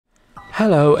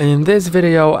Hello, in this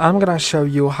video I'm gonna show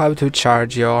you how to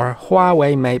charge your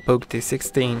HUAWEI MateBook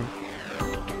D16.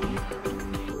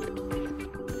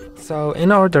 So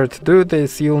in order to do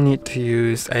this, you'll need to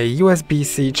use a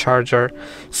USB-C charger.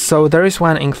 So there is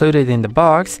one included in the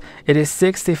box. It is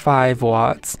 65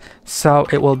 watts, so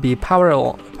it will be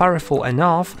powerful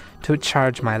enough to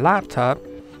charge my laptop.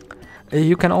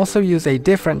 You can also use a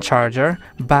different charger,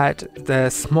 but the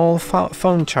small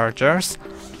phone chargers,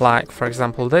 like for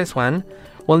example this one,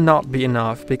 will not be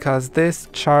enough because this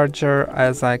charger,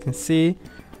 as I can see,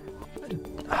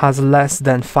 has less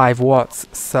than 5 watts,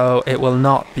 so it will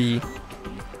not be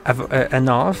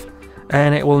enough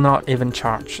and it will not even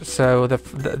charge. So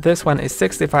this one is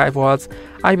 65 watts.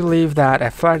 I believe that a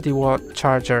 30-watt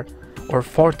charger or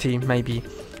 40 maybe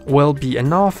will be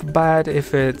enough, but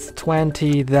if it's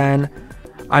 20, then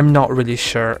I'm not really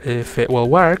sure if it will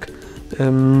work.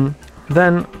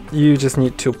 Then you just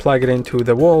need to plug it into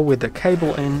the wall with the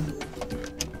cable in,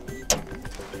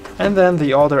 and then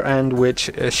the other end,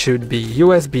 which should be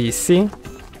USB-C,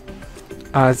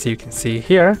 as you can see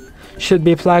here, should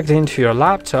be plugged into your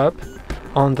laptop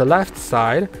on the left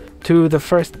side to the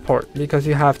first port, because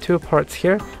you have 2 ports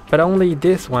here, but only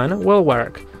this one will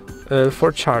work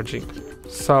for charging.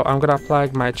 So I'm gonna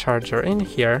plug my charger in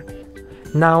here.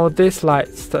 Now this light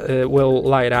will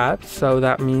light up, so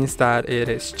that means that it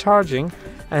is charging,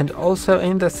 and also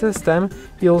in the system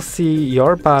you'll see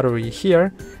your battery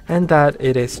here and that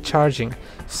it is charging.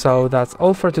 So that's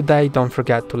all for today. Don't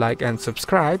forget to like and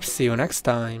subscribe. See you next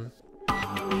time.